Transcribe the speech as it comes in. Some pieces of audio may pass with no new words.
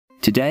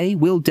Today,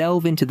 we'll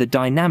delve into the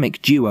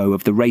dynamic duo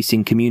of the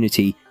racing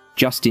community,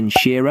 Justin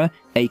Shearer,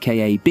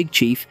 aka Big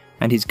Chief,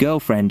 and his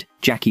girlfriend,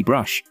 Jackie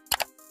Braasch.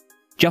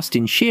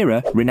 Justin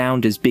Shearer,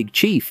 renowned as Big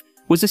Chief,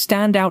 was a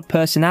standout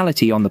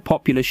personality on the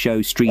popular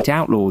show Street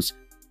Outlaws.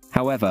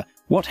 However,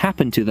 what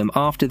happened to them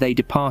after they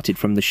departed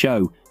from the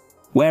show?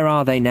 Where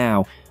are they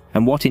now,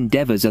 and what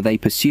endeavors are they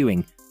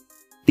pursuing?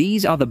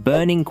 These are the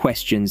burning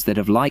questions that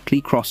have likely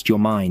crossed your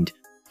mind.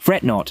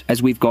 Fret not,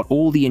 as we've got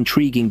all the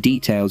intriguing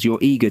details you're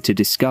eager to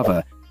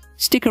discover.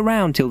 Stick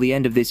around till the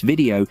end of this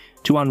video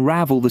to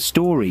unravel the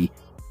story.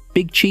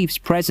 Big Chief's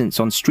presence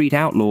on Street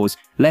Outlaws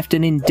left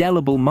an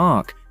indelible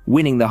mark,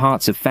 winning the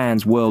hearts of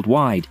fans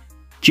worldwide.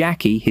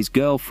 Jackie, his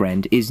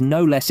girlfriend, is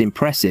no less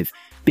impressive,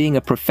 being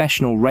a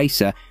professional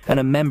racer and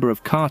a member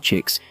of Car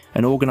Chicks,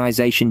 an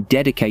organization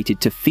dedicated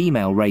to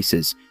female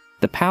racers.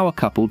 The power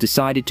couple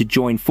decided to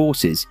join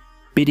forces,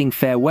 bidding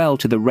farewell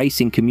to the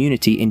racing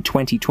community in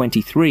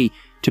 2023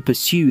 to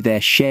pursue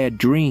their shared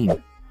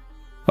dream.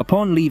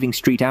 Upon leaving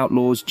Street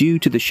Outlaws due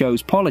to the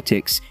show's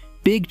politics,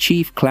 Big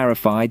Chief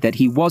clarified that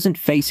he wasn't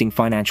facing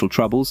financial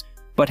troubles,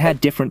 but had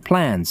different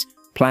plans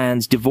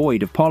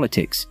devoid of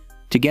politics.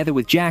 Together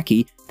with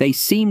Jackie, they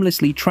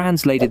seamlessly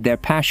translated their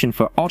passion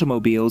for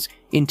automobiles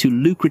into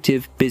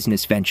lucrative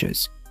business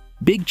ventures.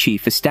 Big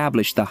Chief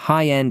established the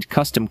high-end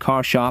custom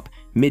car shop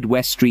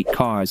Midwest Street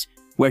Cars,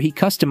 where he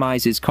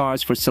customizes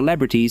cars for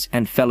celebrities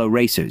and fellow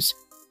racers.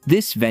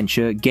 This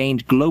venture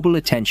gained global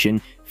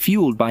attention,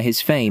 fueled by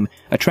his fame,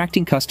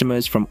 attracting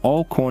customers from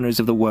all corners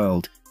of the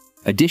world.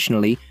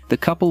 Additionally, the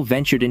couple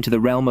ventured into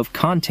the realm of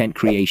content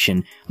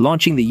creation,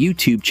 launching the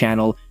YouTube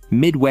channel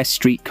Midwest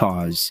Street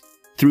Cars.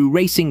 Through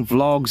racing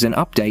vlogs and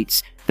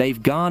updates,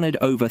 they've garnered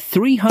over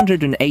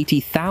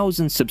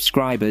 380,000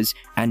 subscribers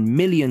and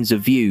millions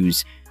of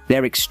views.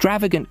 Their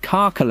extravagant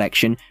car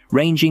collection,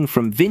 ranging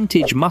from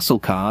vintage muscle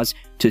cars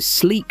to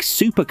sleek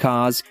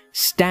supercars,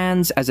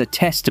 stands as a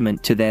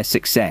testament to their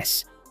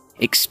success.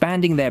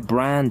 Expanding their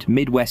brand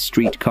Midwest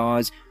Street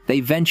Cars, they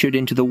ventured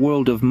into the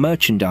world of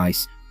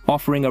merchandise,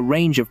 offering a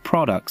range of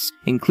products,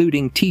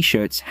 including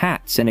t-shirts,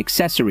 hats, and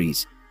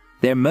accessories.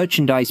 Their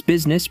merchandise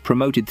business,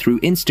 promoted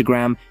through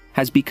Instagram,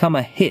 has become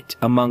a hit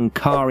among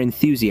car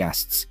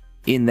enthusiasts.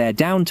 In their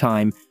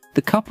downtime,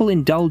 the couple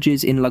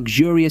indulges in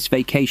luxurious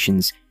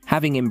vacations,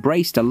 having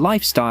embraced a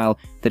lifestyle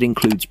that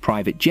includes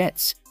private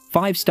jets,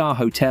 five-star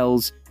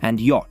hotels,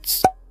 and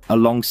yachts.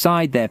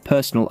 Alongside their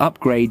personal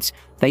upgrades,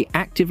 they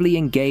actively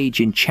engage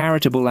in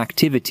charitable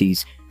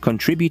activities,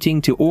 contributing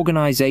to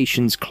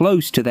organizations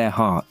close to their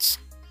hearts.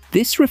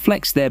 This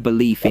reflects their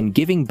belief in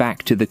giving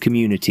back to the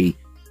community.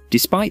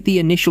 Despite the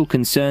initial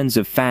concerns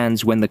of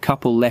fans when the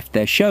couple left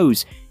their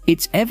shows,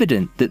 it's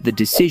evident that the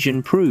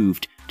decision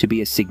proved to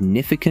be a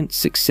significant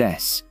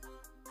success.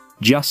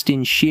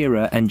 Justin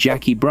Shearer and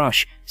Jackie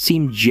Braasch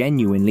seem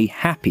genuinely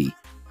happy,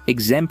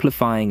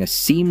 exemplifying a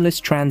seamless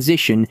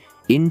transition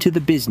into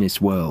the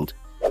business world.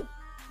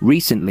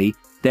 Recently,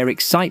 their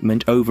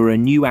excitement over a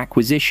new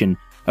acquisition,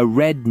 a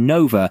red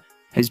Nova,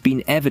 has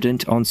been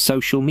evident on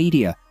social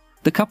media.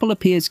 The couple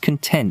appears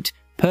content,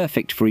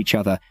 perfect for each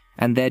other,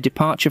 and their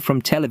departure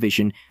from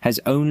television has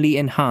only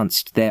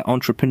enhanced their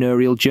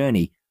entrepreneurial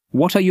journey.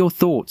 What are your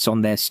thoughts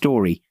on their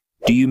story?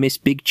 Do you miss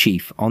Big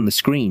Chief on the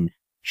screen?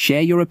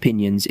 Share your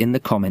opinions in the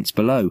comments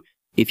below.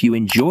 If you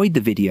enjoyed the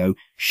video,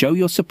 show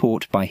your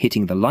support by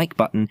hitting the like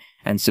button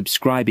and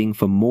subscribing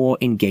for more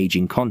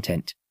engaging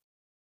content.